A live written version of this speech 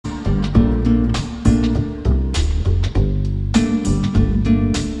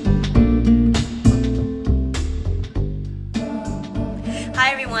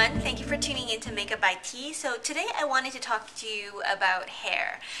makeupbyti. So today I wanted to talk to you about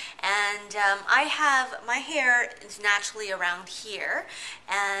hair, and my hair is naturally around here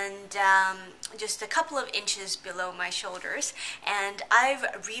and just a couple of inches below my shoulders, and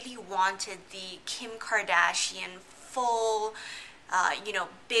I've really wanted the Kim Kardashian full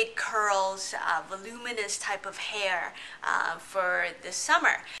big curls, voluminous type of hair for this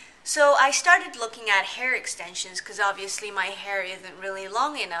summer. So I started looking at hair extensions because obviously my hair isn't really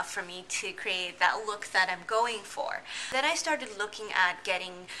long enough for me to create that look that I'm going for. Then I started looking at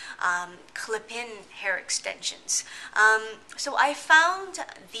getting clip-in hair extensions. So I found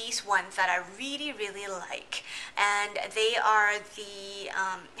these ones that I really like, and they are the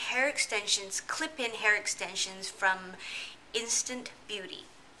hair extensions, clip-in hair extensions from Instant Beauty.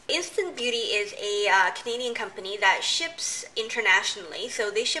 Instant Beauty is a Canadian company that ships internationally, so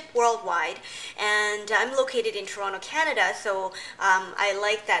they ship worldwide, and I'm located in Toronto, Canada, so I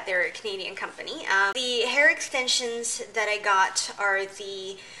like that they're a Canadian company. The hair extensions that I got are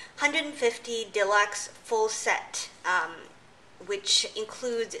the 150 Deluxe Full Set, which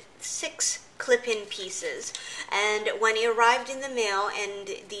includes 6 clip-in pieces, and when it arrived in the mail, and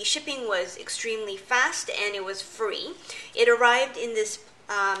the shipping was extremely fast and it was free, it arrived in this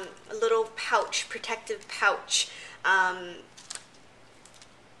little pouch, protective pouch,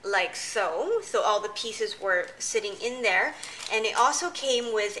 like so. So all the pieces were sitting in there, and it also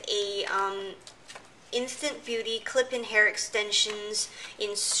came with a Instant Beauty clip-in hair extensions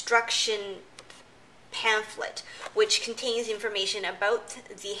instruction pamphlet, which contains information about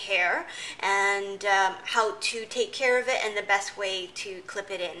the hair and how to take care of it and the best way to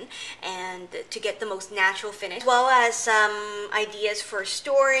clip it in and to get the most natural finish, as well as some ideas for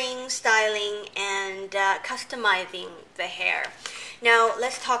storing, styling, and customizing the hair. Now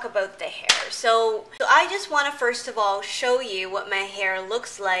let's talk about the hair. So I just want to first of all show you what my hair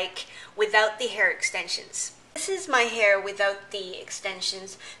looks like without the hair extensions. This is my hair without the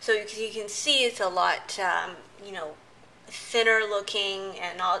extensions, so you can see it's a lot, thinner looking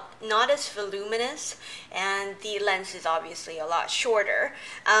and not as voluminous, and the length is obviously a lot shorter.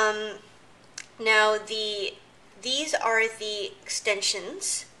 Now these are the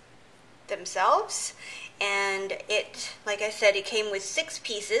extensions themselves, and like I said, it came with 6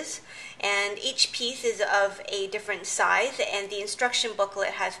 pieces, and each piece is of a different size, and the instruction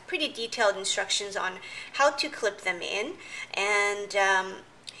booklet has pretty detailed instructions on how to clip them in. And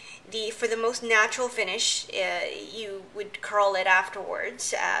for the most natural finish, you would curl it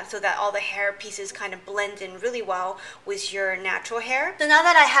afterwards so that all the hair pieces kind of blend in really well with your natural hair. So now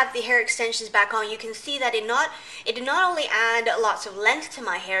that I have the hair extensions back on, you can see that it did not only add lots of length to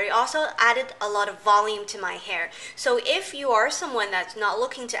my hair, it also added a lot of volume to my hair. So if you are someone that's not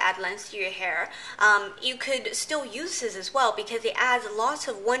looking to add length to your hair, you could still use this as well, because it adds lots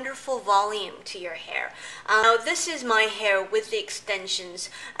of wonderful volume to your hair. Now this is my hair with the extensions,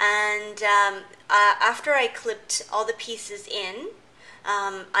 and after I clipped all the pieces in,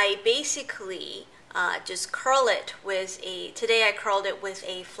 I basically just curl it with today I curled it with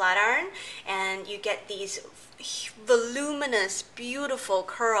a flat iron, and you get these voluminous, beautiful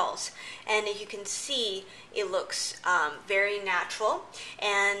curls. And as you can see, it looks very natural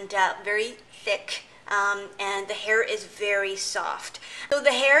and very thick. And the hair is very soft. So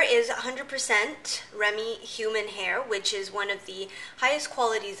the hair is 100% Remy human hair, which is one of the highest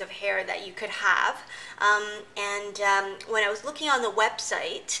qualities of hair that you could have. When I was looking on the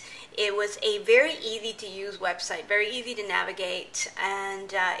website, it was a very easy to use website, very easy to navigate,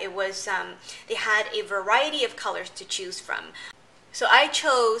 and it was they had a variety of colors to choose from. So I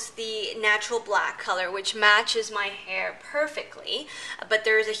chose the natural black color, which matches my hair perfectly, but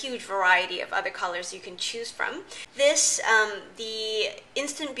there is a huge variety of other colors you can choose from. The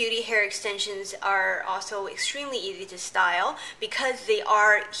Instant Beauty hair extensions are also extremely easy to style because they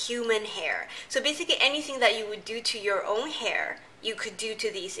are human hair. So basically anything that you would do to your own hair, you could do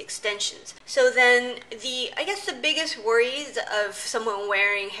to these extensions. So then I guess the biggest worries of someone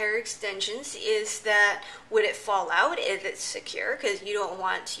wearing hair extensions is that would it fall out? Is it secure? Because you don't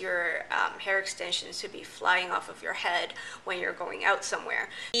want your hair extensions to be flying off of your head when you're going out somewhere.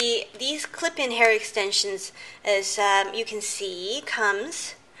 These clip-in hair extensions, as you can see,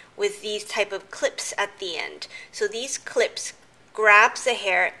 comes with these type of clips at the end. So these clips grabs the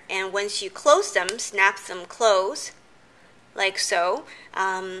hair, and once you close them, snap them close, like so,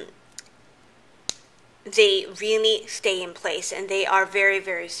 they really stay in place, and they are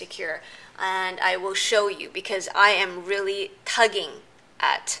very secure. And I will show you, because I am really tugging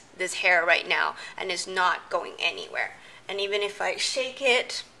at this hair right now, and it's not going anywhere. And even if I shake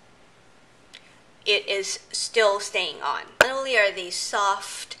it, it is still staying on. Not only are they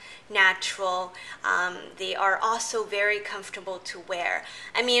soft, natural. They are also very comfortable to wear.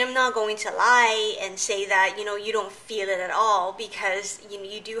 I mean, I'm not going to lie and say that, you know, you don't feel it at all, because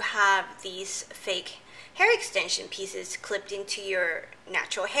you do have these fake hair extension pieces clipped into your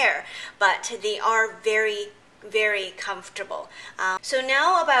natural hair, but they are very comfortable. So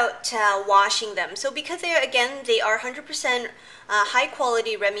now about washing them. So because they are 100% high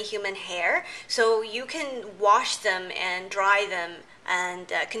quality Remy Human hair, so you can wash them and dry them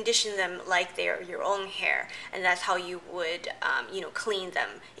and condition them like they're your own hair, and that's how you would clean them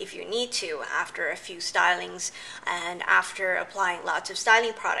if you need to after a few stylings and after applying lots of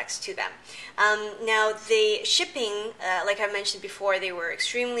styling products to them. Now the shipping, like I mentioned before, they were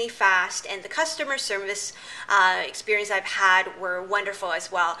extremely fast, and the customer service experience I've had were wonderful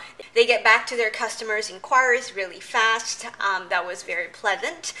as well. They get back to their customers' inquiries really fast. That was very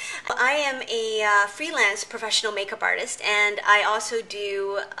pleasant. I am a freelance professional makeup artist, and I also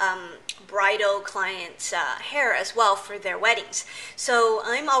do bridal clients' hair as well for their weddings. So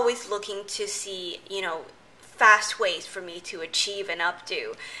I'm always looking to see, fast ways for me to achieve an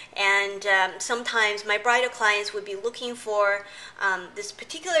updo. And sometimes my bridal clients would be looking for this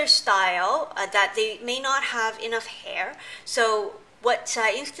particular style that they may not have enough hair. So what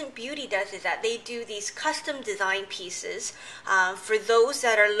Instant Beauty does is that they do these custom design pieces for those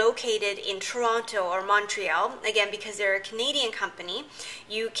that are located in Toronto or Montreal. Again, because they're a Canadian company,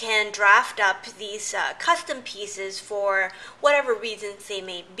 you can draft up these custom pieces for whatever reasons they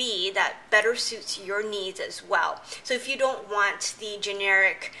may be that better suits your needs as well. So if you don't want the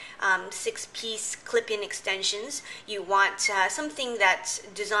generic 6-piece clip-in extensions, you want something that's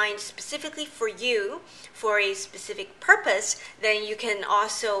designed specifically for you for a specific purpose, then you can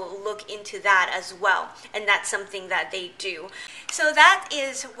also look into that as well, and that's something that they do. So that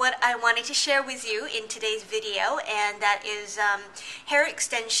is what I wanted to share with you in today's video, and that is hair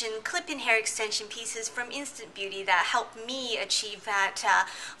extension, clip-in hair extension pieces from Instant Beauty that help me achieve that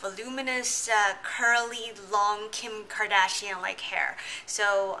voluminous, curly, long Kim Kardashian-like hair.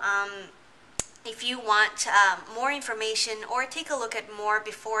 So if you want more information or take a look at more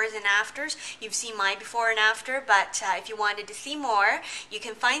befores and afters, you've seen my before and after, but if you wanted to see more, you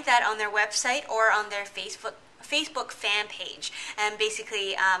can find that on their website or on their Facebook fan page. And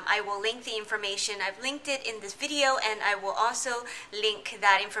basically I will link the information. I've linked it in this video, and I will also link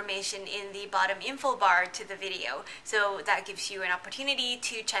that information in the bottom info bar to the video, so that gives you an opportunity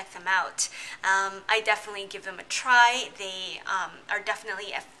to check them out. I definitely give them a try. They are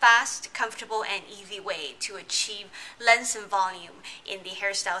definitely a fast, comfortable, and easy way to achieve length and volume in the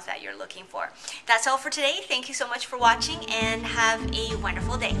hairstyles that you're looking for. That's all for today. Thank you so much for watching, and have a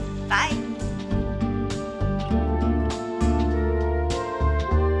wonderful day. Bye!